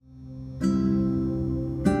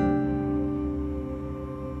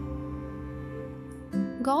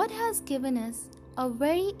God has given us a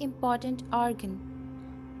very important organ,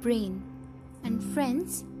 brain. And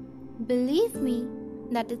friends, believe me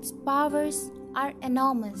that its powers are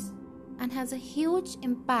enormous and has a huge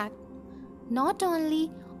impact not only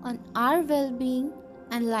on our well-being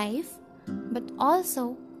and life but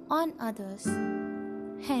also on others.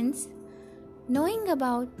 Hence, knowing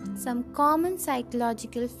about some common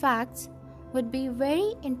psychological facts would be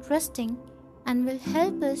very interesting and will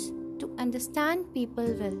help us to understand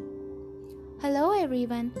people well. Hello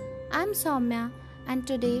everyone, I'm Soumya and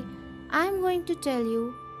today I'm going to tell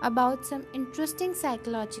you about some interesting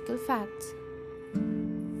psychological facts.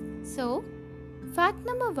 So, fact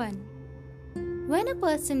number 1. When a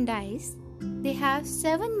person dies, they have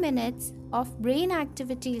 7 minutes of brain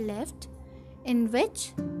activity left in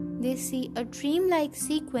which they see a dream-like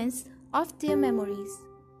sequence of their memories.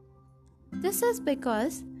 This is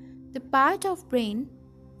because the part of brain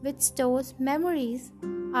which stores memories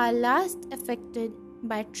are last affected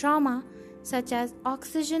by trauma such as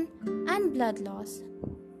oxygen and blood loss.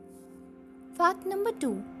 Fact number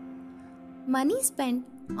 2. Money spent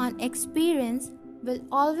on experience will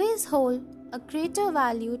always hold a greater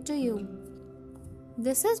value to you.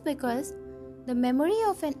 This is because the memory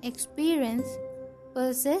of an experience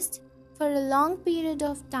persists for a long period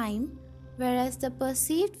of time, whereas the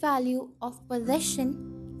perceived value of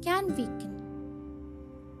possession can weaken.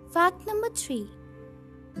 Fact number 3.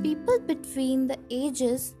 People between the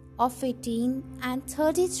ages of 18 and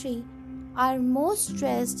 33 are most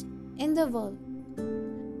stressed in the world.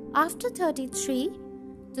 After 33,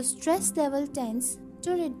 the stress level tends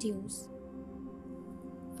to reduce.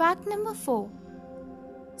 Fact number 4.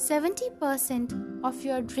 70% of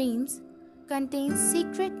your dreams contain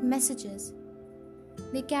secret messages.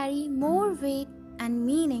 They carry more weight and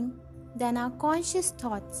meaning than our conscious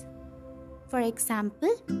thoughts. For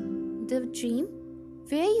example, the dream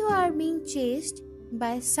where you are being chased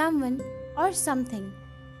by someone or something.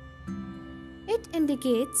 It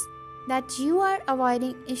indicates that you are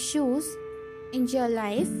avoiding issues in your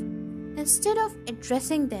life instead of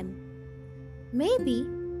addressing them. Maybe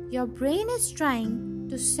your brain is trying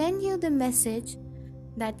to send you the message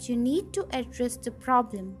that you need to address the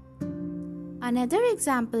problem. Another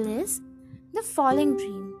example is the falling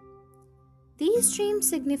dream. These dreams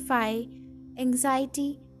signify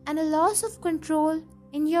anxiety and a loss of control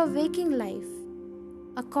in your waking life.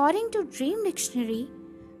 According to Dream Dictionary,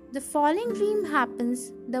 the falling dream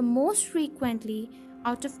happens the most frequently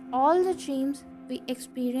out of all the dreams we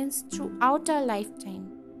experience throughout our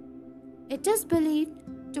lifetime. It is believed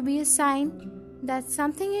to be a sign that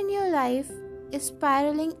something in your life is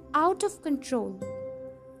spiraling out of control.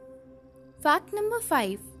 Fact number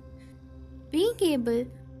 5. Being able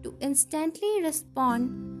to instantly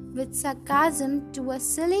respond with sarcasm to a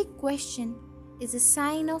silly question is a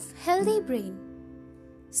sign of healthy brain.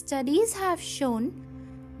 Studies have shown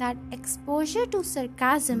that exposure to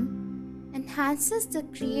sarcasm enhances the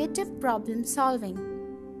creative problem solving.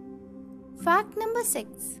 Fact number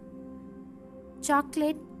 6.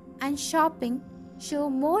 Chocolate and shopping show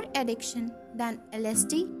more addiction than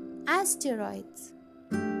LSD and steroids.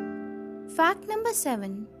 Fact number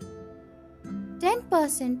 7.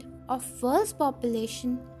 10% of world's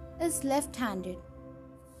population is left-handed.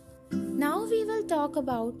 Now we will talk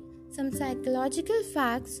about some psychological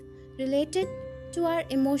facts related to our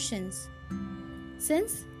emotions.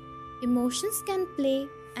 Since emotions can play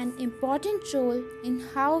an important role in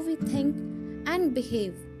how we think and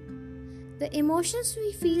behave, the emotions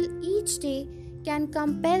we feel each day can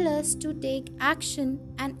compel us to take action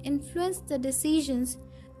and influence the decisions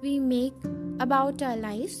we make about our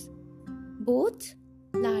lives, both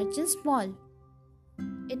large and small.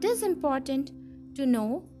 It is important to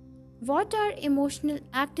know what our emotional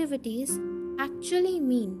activities actually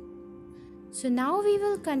mean. So now we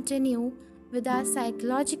will continue with our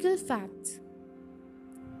psychological facts.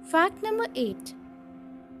 Fact number 8.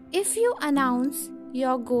 If you announce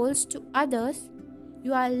your goals to others,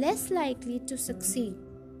 you are less likely to succeed.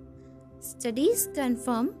 Studies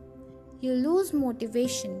confirm you lose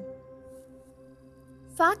motivation.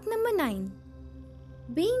 Fact number 9.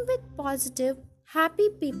 Being with positive, happy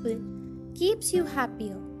people keeps you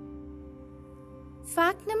happier.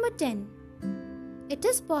 Fact number 10. It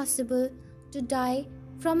is possible to die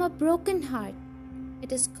from a broken heart.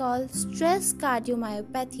 It is called stress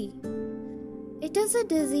cardiomyopathy. It is a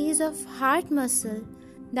disease of heart muscle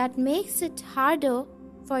that makes it harder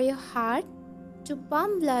for your heart to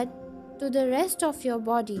pump blood to the rest of your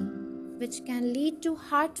body, which can lead to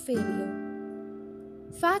heart failure.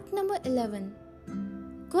 Fact number 11.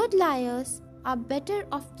 Good liars are better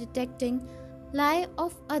of detecting lie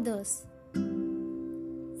of others.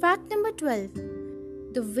 Fact number 12.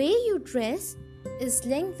 The way you dress is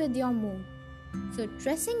linked with your mood. So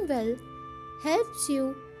dressing well helps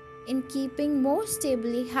you in keeping more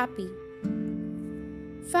stably happy.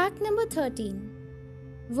 Fact number 13.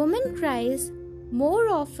 Women cries more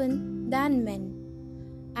often than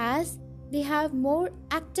men as they have more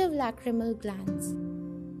active lacrimal glands.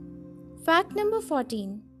 Fact number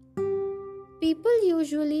 14. People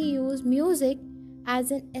usually use music as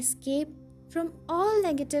an escape from all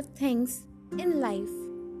negative things in life.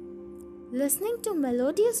 Listening to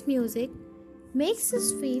melodious music makes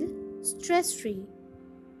us feel stress-free.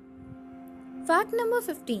 Fact number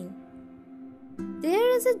 15.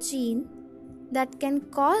 There is a gene that can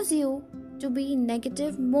cause you to be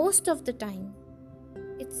negative most of the time.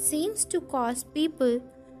 It seems to cause people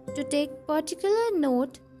to take particular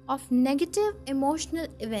note of negative emotional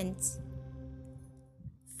events.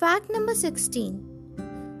 Fact number 16.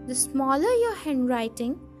 The smaller your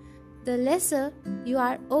handwriting, the lesser you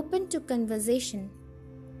are open to conversation.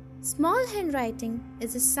 Small handwriting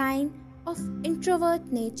is a sign of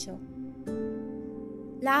introvert nature.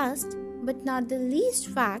 Last but not the least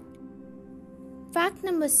fact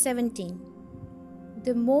number 17.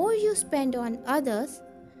 The more you spend on others,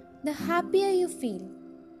 the happier you feel.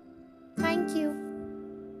 Thank you.